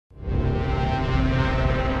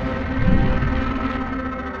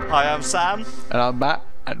Hi, I'm Sam. And I'm Matt,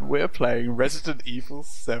 and we're playing Resident Evil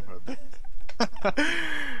 7.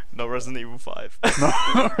 Not Resident Evil 5.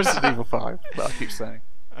 Not Resident Evil 5, but I keep saying.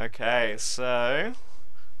 Okay, so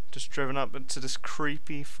just driven up into this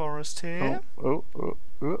creepy forest here. Oh.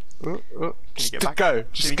 Can you Just get back? go.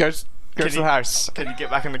 Just go to the house. Can you get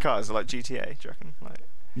back in the car? Is it like GTA, do you reckon? Like,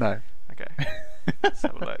 No. okay. Let's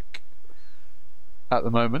have a look. At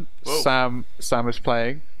the moment, Whoa. Sam is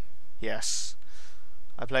playing. Yes.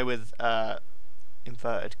 I play with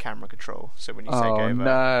inverted camera control, so when you take Oh over,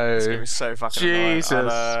 no. it's going to be so fucking Jesus annoying.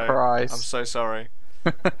 I know. Christ. I'm so sorry.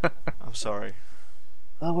 I'm sorry.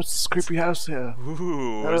 Oh, what's this creepy house here?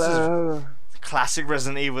 Ooh, this is Hello. classic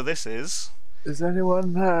Resident Evil, this is. Is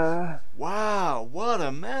anyone there? Wow, what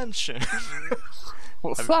a mansion.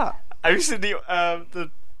 What's that? Have you seen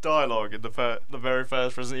the dialogue in the very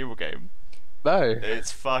first Resident Evil game? No.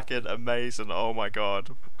 It's fucking amazing, oh my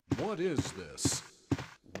god. What is this?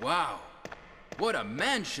 Wow, what a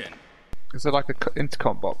mansion! Is there like a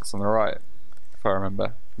intercom box on the right? If I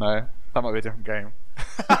remember. No, that might be a different game.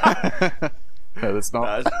 No, there's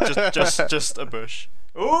not. No, it's just a bush.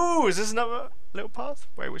 Ooh, is this another little path?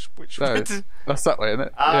 Wait, which No, that's that way, isn't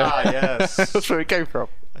it? Ah, Yeah. yes. That's where we came from.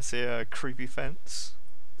 I see a creepy fence.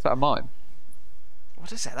 Is that a mine?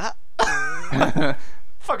 What is that?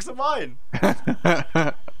 Fuck's a mine?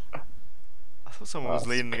 I thought someone was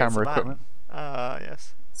leaning against the camera back. equipment. Ah,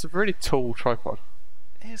 yes. It's a really tall tripod.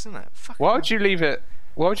 It is, isn't it? Fucking Why would you leave it?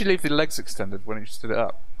 Why would you leave the legs extended when you stood it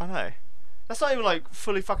up? I know. That's not even like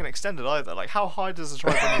fully fucking extended either. Like, how high does the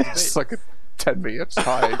tripod need to be? It's like a 10 meters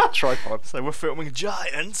high tripod. So we're filming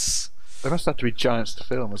giants. They must have to be giants to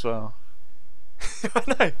film as well.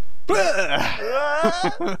 I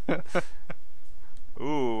know.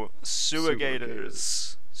 Ooh, sewer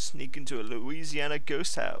gators. Sneak into a Louisiana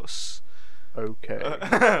ghost house. Okay.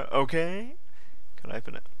 Okay. Can I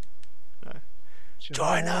open it? No.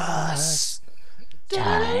 Join us. Join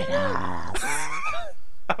us.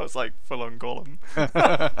 I was like full on Gollum.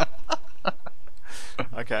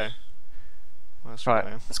 Okay. Well, that's Right,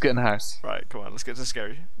 let's get in the house. Right, come on, let's get to the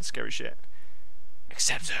scary shit.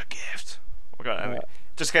 Accept her gift. Oh my god,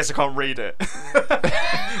 just in case I can't read it.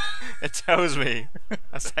 It tells me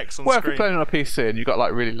a text on Well, if screen. you're playing on a PC and you've got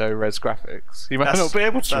like really low res graphics, you might not be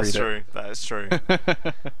able to read That's it. true, that is true.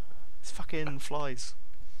 It's fucking flies.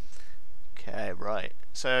 Okay, right.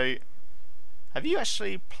 So, have you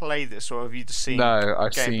actually played this, or have you just seen No,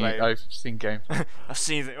 gameplay? I've seen gameplay. I've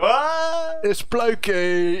seen it. What? It's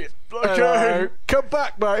Blokey! Blokey! Hello. Come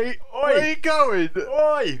back, mate! Oi. Where are you going?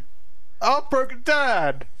 Oi! I'm broken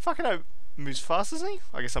down! Fucking hell, moves fast, doesn't he?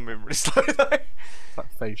 I guess I'm moving really slow though. That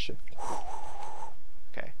phase shift.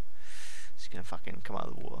 Okay. He's gonna fucking come out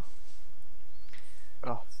of the water.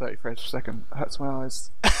 Oh, 30 frames per second. Hurts my eyes.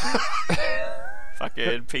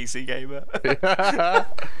 Fucking PC gamer.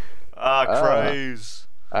 Ah, Crows.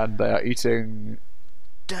 and they are eating.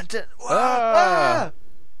 Dun, dun. Whoa, Ah!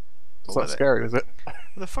 It's What not were scary, is it? What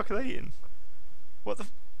the fuck are they eating? What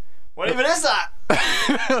even is that?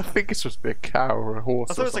 I think it's supposed to be a cow or a horse.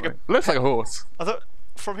 I thought or it was like something. Looks like a horse. I thought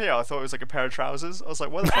from here I thought it was like a pair of trousers. I was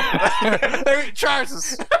like, what the fuck are they? They're eating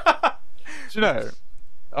trousers! Do you know,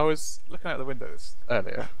 I was looking out the windows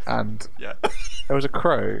earlier and Yeah. there was a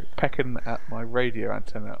crow pecking at my radio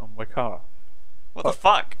antenna on my car. What the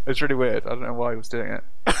fuck? It's really weird. I don't know why he was doing it.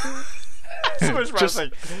 So much just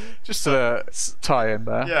rambling. just to tie in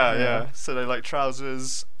there. Yeah. So they like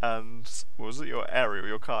trousers and what was it? Your aerial,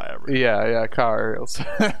 your car aerial. Yeah, car aerials.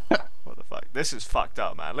 What the fuck? This is fucked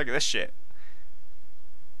up, man. Look at this shit.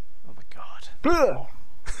 Oh my god. Blah.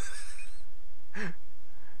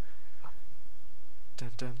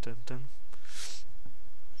 Dun, dun, dun, dun.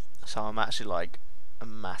 So I'm actually like a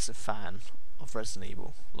massive fan of Resident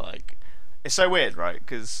Evil. Like, it's so weird, right?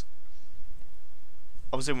 Because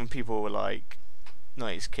obviously when people were like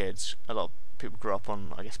 90s kids, a lot of people grew up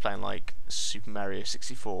on, I guess, playing like Super Mario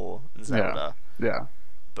 64 and Zelda. Yeah.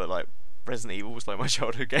 But like Resident Evil was like my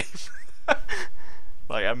childhood game.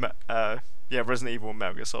 Like Resident Evil and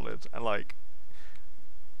Metal Gear Solid, and like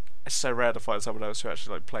it's so rare to find someone else who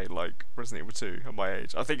actually like played like Resident Evil 2 at my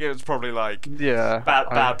age. I think it was probably like bad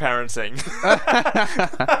parenting.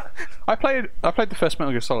 I played the first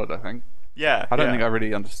Metal Gear Solid, I think. Yeah. I don't think I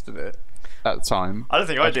really understood it at the time. I don't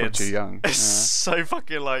think I was did. Too young. It's so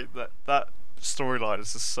fucking like that storyline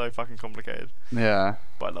is just so fucking complicated. Yeah.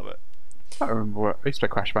 But I love it. I remember I used to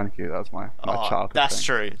play Crash Bandicoot. That was my childhood That's thing.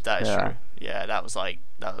 true. That is true. Yeah, that was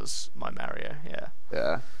my Mario. Yeah.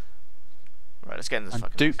 Yeah. Right, let's get in this And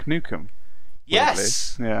fucking. Duke Nukem.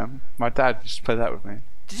 Yes. Weirdly. Yeah. My dad used to play that with me.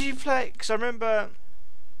 Did you play? Because I remember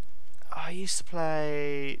I used to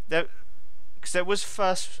play. Because it was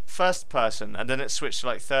first person, and then it switched to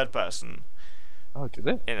like third person Oh, did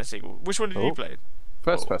it? in a sequel. Which one did you Oh. play?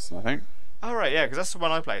 First Oh. person, I think. Oh right, yeah, because that's the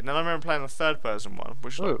one I played. And then I remember playing the third person one,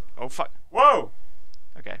 which was like, Oh. oh fuck, whoa.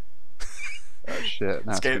 Okay. Oh shit,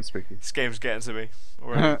 now it's getting spooky. This game's getting to me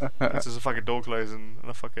already. There's a fucking door closing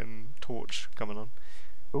and a fucking torch coming on.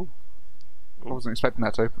 Ooh. I wasn't expecting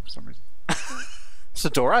that to open for some reason. It's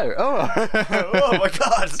a door out. Oh, Oh my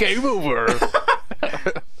god! game over.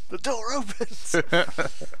 The door opens!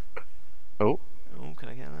 Oh, Oh, can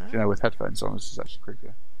I get in there? you know, with headphones on, this is actually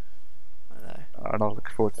creepier. I know. I'm not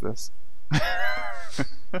looking forward to this. I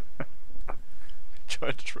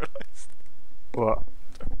just realised. What?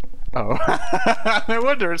 Oh, no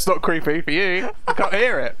wonder it's not creepy for you. I can't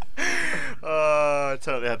hear it. I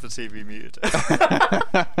totally had the TV muted.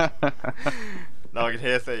 Now I can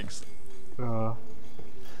hear things. Oh,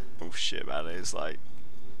 Oh shit, man! It's like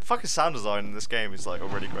fucking sound design in this game is like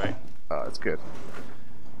already great. it's good.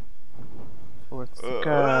 Oh, it's a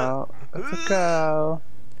girl. It's a girl.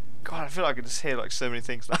 God, I feel like I can just hear like so many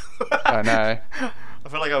things now. I know. I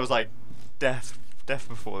feel like I was like deaf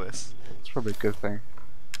before this. It's probably a good thing.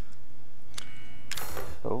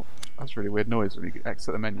 Oh, that's a really weird noise when you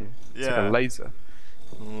exit the menu. It's like Yeah. a laser.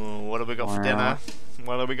 Oh, what have we got for dinner?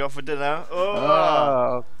 What have we got for dinner? Oh,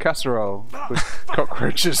 Oh, casserole with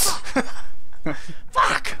cockroaches.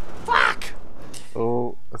 fuck! Fuck!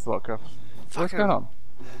 Oh, that's a lot of cough. What's Fucking- going on?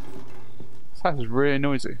 This house is really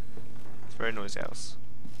noisy. It's a very noisy house.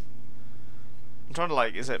 I'm trying to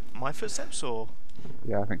like, is it my footsteps or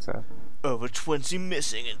Yeah, I think so. over 20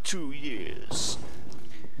 missing in 2 years?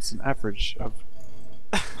 It's an average of.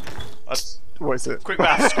 What is it? Quick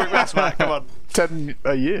maths, Matt, come on. 10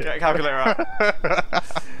 a year. Get a calculator out. I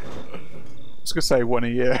was gonna say 1 a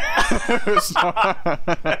year. It's not.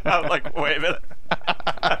 I'm like, wait a minute.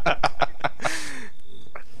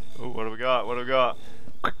 Oh, what do we got? What do we got?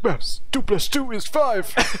 Quick maths. 2 plus 2 is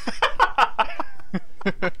 5.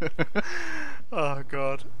 Oh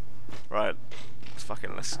god. Right.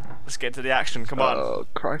 Let's get to the action. Come on. Oh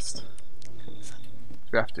Christ.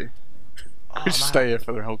 We have to. Oh, We just man. stay here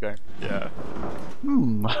for the whole game. Yeah.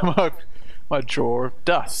 My drawer of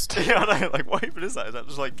dust. Yeah, I know. Like, what even is that? Is that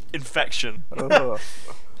just like infection? Oh.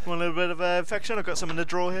 Want a little bit of infection? I've got some in the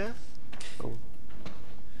drawer here.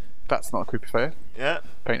 That's not a creepy fair. Yeah.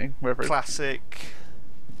 Painting, wherever it is. Classic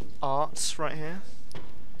arts right here.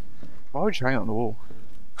 Why would you hang it on the wall?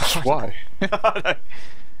 Why? I know. I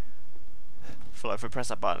feel like if I press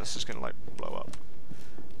that button, it's just gonna like blow up.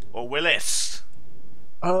 Or will it?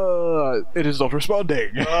 It is not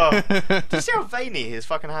responding. Oh. Did you see how veiny his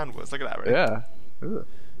fucking hand was? Look at that, right? Yeah. Ugh.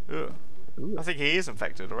 Ugh. Ugh. I think he is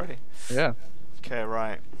infected already. Yeah. Okay,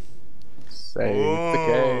 right. Save the Ooh.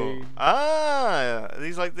 game. Ah,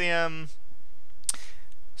 these like the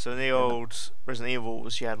So in the old Resident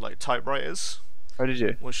Evils, you had like typewriters, Oh, did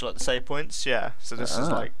you? which are like the save points. Yeah. So this is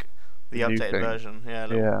Ah. like the New updated thing. version. Yeah, a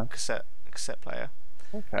little Yeah. cassette player.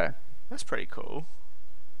 Okay. That's pretty cool.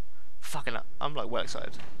 Fucking, I'm like well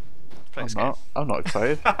excited. Let's play I'm this not. I'm not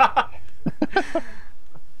excited. game.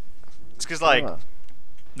 It's because like Ah.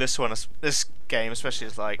 this game especially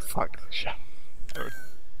is like. Fuck. Shut.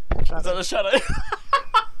 Is that the shadow?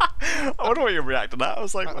 I wonder what you react to that. I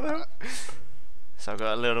was like, what the hell? So I've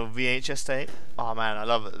got a little VHS tape. Oh man, I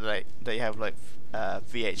love it that you have like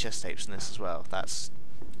VHS tapes in this as well. That's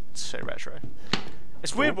so retro.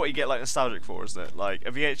 It's weird what you get like nostalgic for, isn't it? Like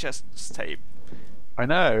a VHS tape. I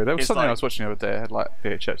know. There was It's something like- I was watching the other day. It had like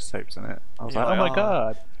VHS tapes in it. I was You're like, oh like, my "Oh."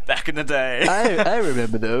 god. Back in the day. I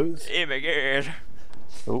remember those. Oh my god.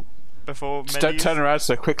 Oh. Before Just don't menus. turn around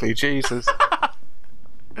so quickly, Jesus.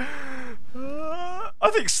 I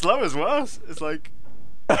think slow as well. It's like.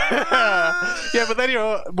 Yeah, but then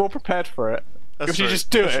you're more prepared for it. That's If you true. just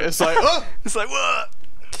do it, it's like, oh, It's like what?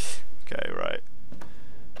 Okay, right.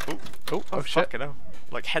 oh shit. Fucking hell.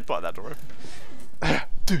 Like headbutt that door.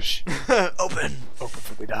 Douche. Open. Open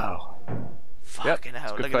for me now. Fucking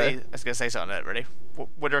hell. good Look play. at these. It's gonna say something. There, ready? What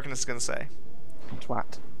do you reckon it's gonna say?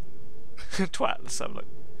 Twat. Twat. Let's have a look.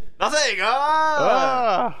 Nothing.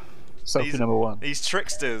 Ah. Selfie These- number 1. These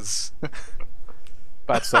tricksters.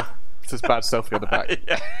 Bad self. It says bad selfie on the back.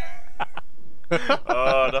 Yeah.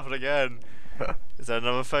 Oh, nothing again. Is there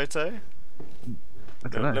another photo? I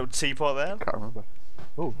don't know. Little teapot there. Can't remember.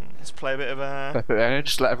 Oh, Let's play a bit of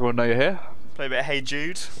just let everyone know you're here. play a bit of Hey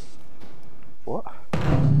Jude. What?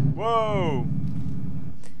 Whoa.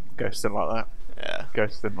 Ghost didn't like that. Yeah.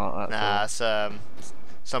 Ghost didn't like that. Nah, it's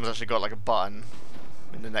someone's actually got like a button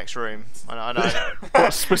in the next room. I know.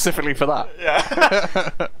 What, specifically for that?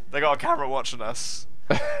 Yeah. They got a camera watching us.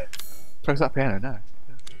 Close that piano, no.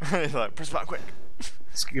 He's like, press button quick.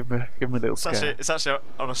 Just give me a little scare. It's actually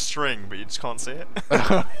on a string, but you just can't see it.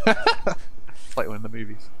 It's like one of the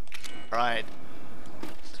movies. Right,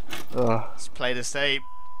 Ugh. let's play this tape.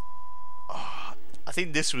 Oh, I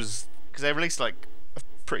think this was because they released like a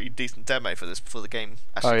pretty decent demo for this before the game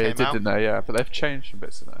Oh actually yeah, came did, out. didn't they? Yeah, but they've changed some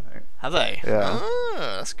bits in it, I think. Have they? Yeah.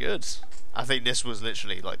 Ah, that's good. I think this was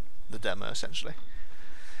literally like the demo essentially.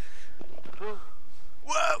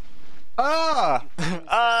 Whoa! Ah!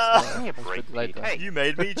 Ah! Give me a break, Pete. Hey, You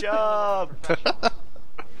made me jump.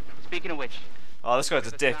 speaking of which, Oh, this guy's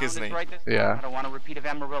a the dick, sound isn't is he? right this Yeah. time. I don't want a repeat of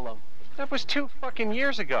Amarillo. That was 2 fucking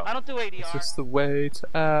years ago. I don't do ADR. It's just the way to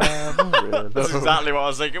Amarillo. That's exactly what I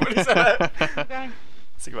was thinking when he said it. Okay?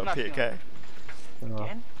 Think about Not Peter feeling Kay. Oh.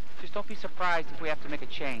 Again? Just don't be surprised if we have to make a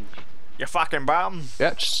change. You fucking bum.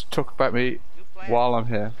 Yeah, just talk about me You plan? while I'm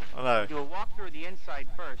here. I know. Do a walkthrough of the inside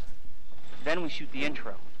first, then we shoot the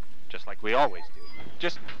intro. Just like we always do.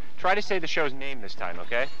 Just try to say the show's name this time,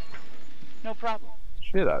 okay? No problem.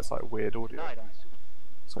 Shit, that's like weird audio. No, I don't.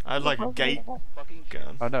 It's I had like a gate Fucking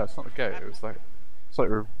gun. Oh no, it's not a gate. It was like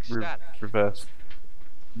Static. reverse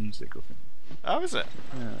music or something. Oh, is it?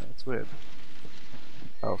 Yeah, it's weird.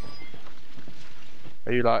 Oh,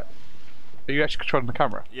 are you actually controlling the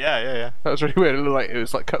camera? Yeah. That was really weird. It looked like it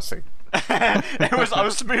was like cutscene. It was. I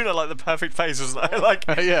was smooth at like the perfect phase, wasn't I? Like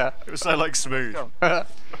Yeah, it was so like smooth.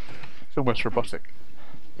 it's almost robotic.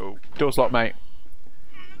 Oh. Door's locked, mate.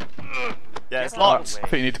 Yeah, it's Get locked. I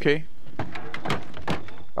think you need the key.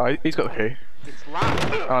 Oh, he's got the key. It's locked.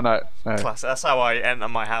 Oh no. Class. That's how I enter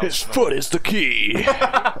my house. His foot is the key.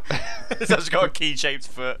 It's actually got a key-shaped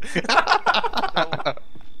foot.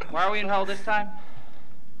 Why are we in hell this time?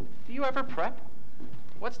 Do you ever prep?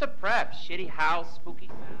 What's the prep? Shitty house, spooky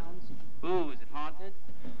sounds? Ooh, is it haunted?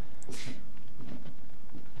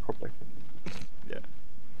 Probably. Yeah.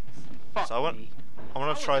 Fuck So I want- me. I want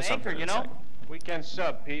I to was try an something. anchor, you in a know? sec. Weekend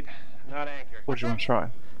sub, Pete. Not anchor. What do you want to try?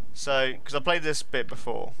 So, because I played this bit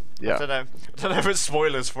before. Yeah. I don't know if it's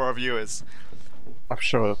spoilers for our viewers. I'm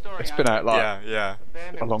sure it's been out like Yeah.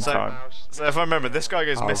 a long So- time. So if I remember, this guy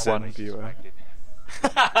goes Our missing. one viewer.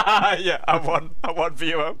 Yeah, I won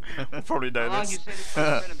viewer. Will probably How know long you this. say this place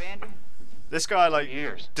has been abandoned? This guy like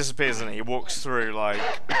Years. disappears and he walks through like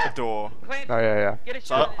a door. Clint, Oh yeah. get a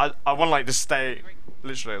So shot. I want like to stay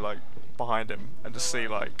literally like behind him and just see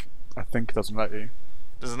like. I think it doesn't let you.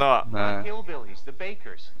 Does it not? No. Hillbillies, the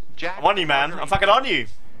bakers. Jack I'm on you, man. I'm fucking on you.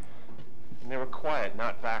 And they were quiet,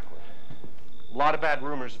 not backward. A lot of bad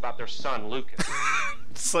rumors about their son, Lucas.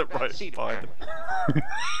 Slip right Seat, behind him. apparently.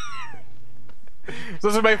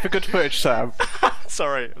 Doesn't make for good footage, Sam.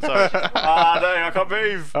 Sorry, I'm sorry. Ah, no, I can't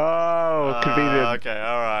move. Oh, convenient. Okay,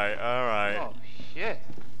 alright. Oh, shit.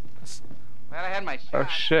 Glad I had my shot. Oh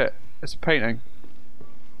shit! It's a painting.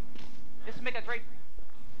 This would make a great...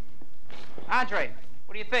 Andre,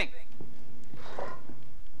 what do you think?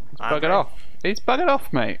 Buggered off. He's buggered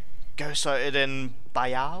off, mate. Go sighted in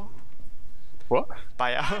Bayao? What?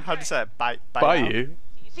 Bayao? How do you say it? Bayao? By you?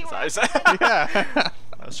 You see Is where that how you say it? Yeah.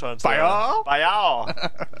 I was trying to say Bayao?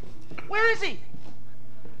 Bayao. Where is he?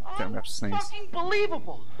 I'm gonna have to sneeze. Fucking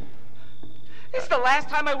believable. This is the last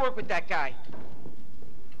time I work with that guy.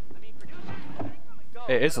 I mean, producer, go.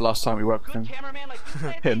 It is the last time we work with Good him. cameraman like you,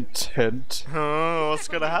 Clancy. Hint, hint. Oh, what's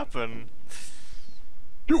gonna happen?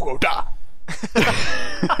 You go die.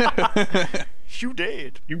 You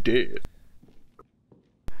did. You did.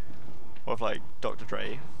 What if like Dr.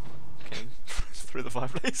 Dre came through the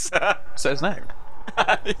fireplace? Say his name.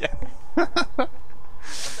 Yeah. What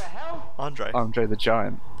the hell? Andre. Andre the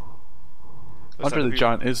Giant. Looks Andre like the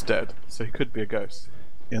Giant is dead, so he could be a ghost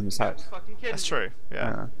in this house. Fucking kidding. That's true.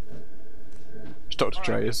 Yeah. Just Dr.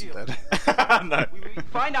 Dre good isn't deal. dead. No. We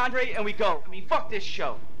find Andre and we go. I mean, fuck this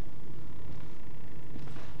show.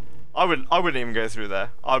 I wouldn't even go through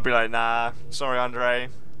there. I'd be like, nah, sorry, Andre.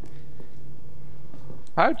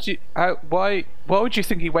 Why would you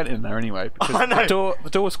think he went in there anyway? Because I know. the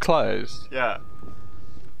door was closed. Yeah.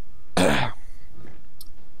 I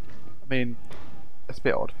mean, it's a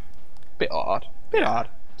bit odd. Bit odd. Bit odd.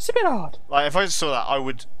 It's a bit odd. Like if I saw that, I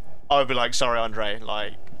would be like, sorry, Andre.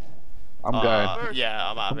 Like, I'm going. yeah,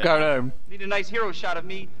 I'm out of I'm it. going home. Need a nice hero shot of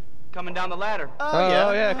me coming down the ladder. Oh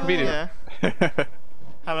yeah, convenient. Yeah.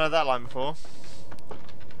 Haven't heard that line before.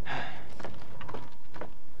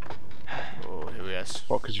 Oh, here we go.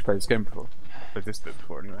 What? Because you played this game before? Played this bit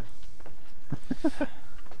before anyway.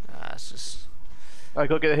 It's just. I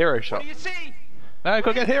gotta get the hero shot. What do you see? No, I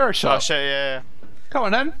gotta get the hero Oh shot. shit! Yeah. Come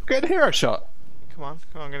on then, get the hero shot. Come on.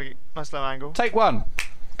 I'm gonna get a nice low angle. Take one.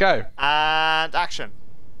 Go. And action.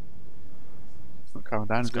 It's not coming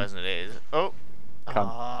down, is This it? guy's an idiot. Oh. Come.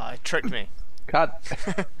 Ah, he tricked me. God.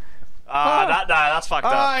 That's fucked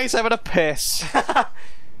up. He's having a piss.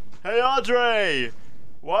 Hey Andre,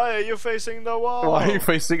 why are you facing the wall? Why are you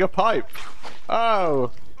facing a pipe?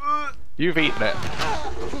 Oh, you've eaten it.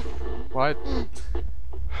 Why?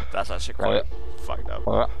 That's actually quite fucked up.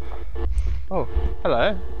 Oh,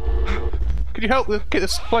 hello. Could you help get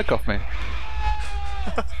this bloke off me?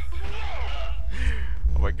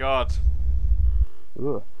 Oh my god.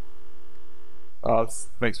 Ugh. Oh, this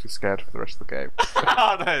makes me scared for the rest of the game.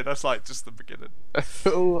 Oh no, that's like just the beginning.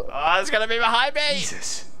 Oh, Oh, it's gonna be behind me!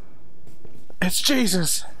 Jesus. it's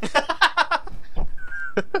Jesus!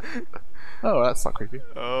 Oh, that's not creepy.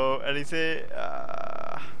 Oh, anything?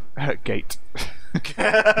 Gate.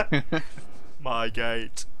 My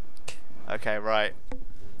gate. Okay, right.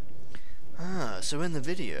 So in the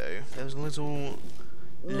video, there was a little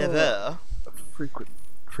lever. Frequent?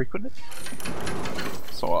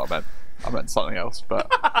 That's not what I meant. I meant something else, but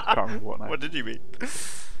I can't remember what now. What did you mean?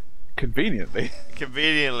 Conveniently.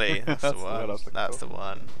 Conveniently. That's, That's the the word I one. was looking That's for. the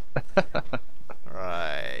one.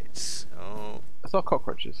 Right. Oh, It's not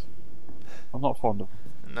cockroaches. I'm not fond of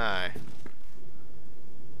them. no.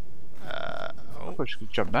 I Oh. thought you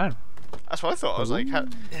could jump down. That's what I thought. I was like, how...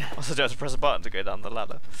 I was supposed to press a button to go down the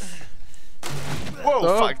ladder. Whoa,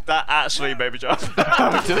 Oh. fuck, that actually made me jump.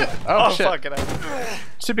 Oh, did it? Oh, Oh, shit. fucking hell.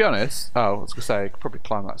 To be honest, I was gonna say I could probably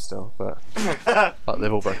climb that still, but like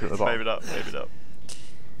they've all broken at the Maybe bottom. not, maybe not.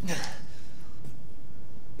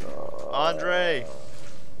 Andre!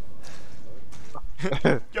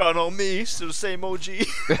 You're not me, still the same OG.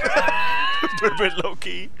 We're a bit low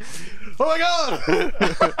key. Oh my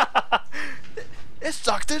god! It's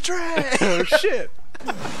Dr. Dre! Oh shit!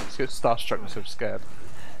 Let's get starstruck, so I'm scared.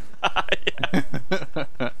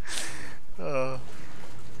 Oh.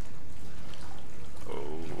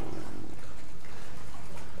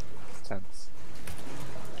 Tense.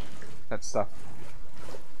 Tense stuff.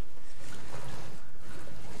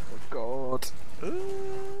 Oh god.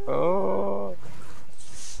 Oh.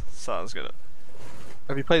 Sounds good.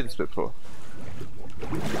 Have you played this bit before?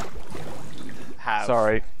 Have.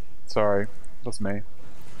 Sorry. That's me.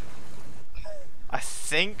 I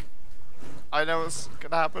think I know what's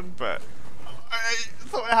gonna happen, but I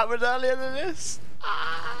thought it happened earlier than this.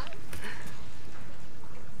 Ah,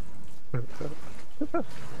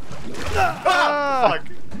 fuck.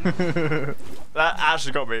 That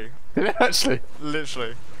actually got me. Did it actually?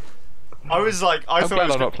 Literally. I was like, I I'm thought it glad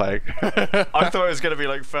was I'm not playing. I thought it was gonna be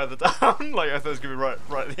like further down. Like I thought it was gonna be right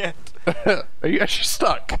at the end. Are you actually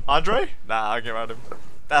stuck? Andre? Nah, I'll get around him.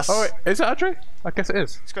 That's. Oh wait, is it Andre? I guess it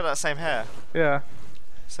is. He's got that same hair, Yeah.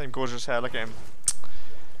 same gorgeous hair. Look at him.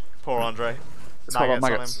 Poor Andre. It's called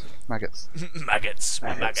Maggots maggots. on him. Maggots.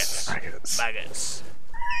 Maggots. Maggots. Maggots.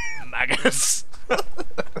 Maggots.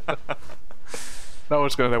 No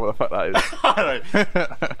one's gonna know what the fuck that is. I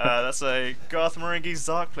know. That's a Garth Marenghi's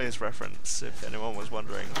Dark Place reference, if anyone was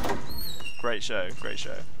wondering. Great show, great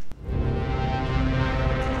show.